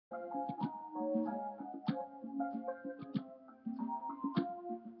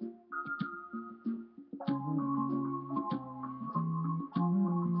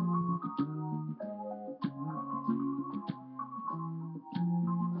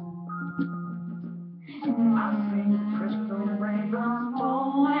I see crystal raindrops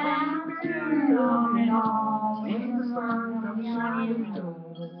fall and the beauty of it all in the sun of shining through.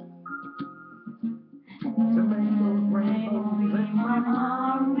 To make those rainbows in my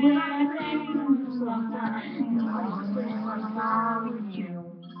mind when I think of you sometimes, and I just think right now with you.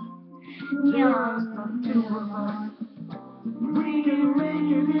 Just the two of us. We can make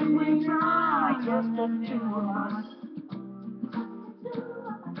it if we try. Just the two of us.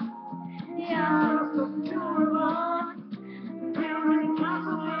 Just the two of us. Building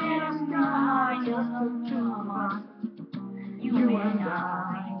castles in the sky. Just the two of us. You and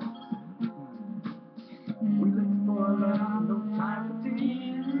I. We look for love, no time for tea.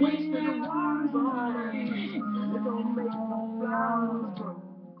 Wasted water's all there is. It don't make no flowers grow.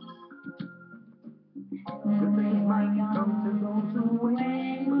 Good things might come to those who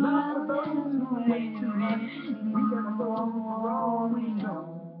wait, but not for those who wait too late. We gotta go for all we know.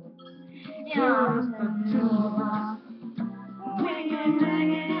 Just the two of us. We can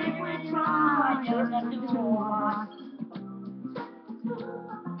make it if we try. Just the two of us.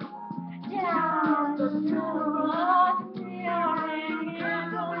 Just the two of us. We are in the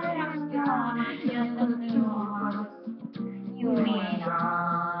sky. Just the two of us. You and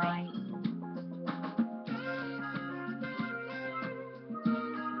I.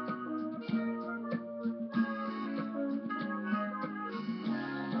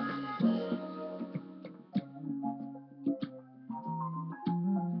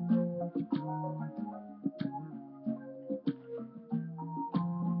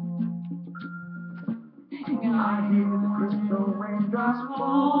 I hear the crystal raindrops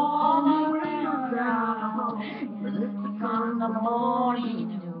fall on the window down the hall. But it becomes the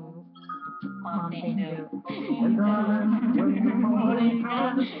morning dew, Monday dew. And darling, when the morning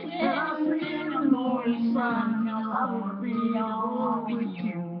comes, and I see the morning sun, I wanna be alone with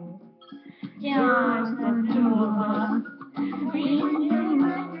you. Just the two of us. We can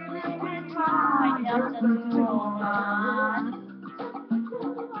make it if we try. Just the two of us.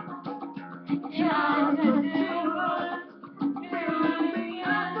 Just the two of us.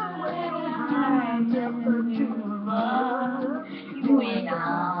 Just the two of us, you and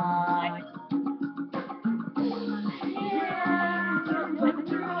I. Yeah, just the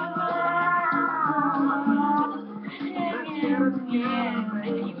two of us. Let's get it together,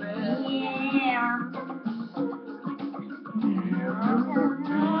 baby. Yeah. Just the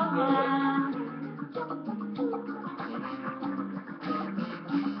two of us.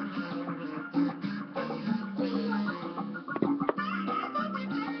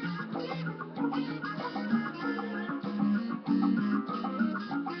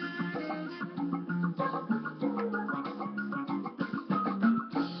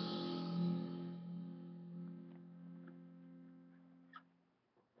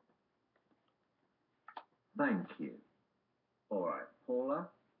 Thank you. All right, Paula,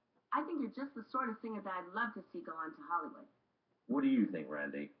 I think you're just the sort of singer that I'd love to see go on to Hollywood. what do you think,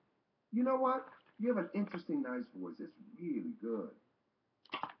 Randy? You know what? You have an interesting, nice voice. It's really good.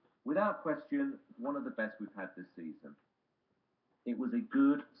 Without question, one of the best we've had this season. It was a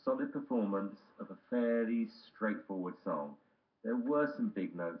good, solid performance of a fairly straightforward song. There were some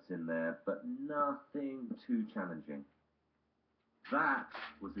big notes in there, but nothing too challenging. That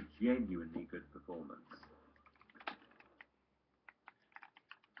was a genuinely good performance.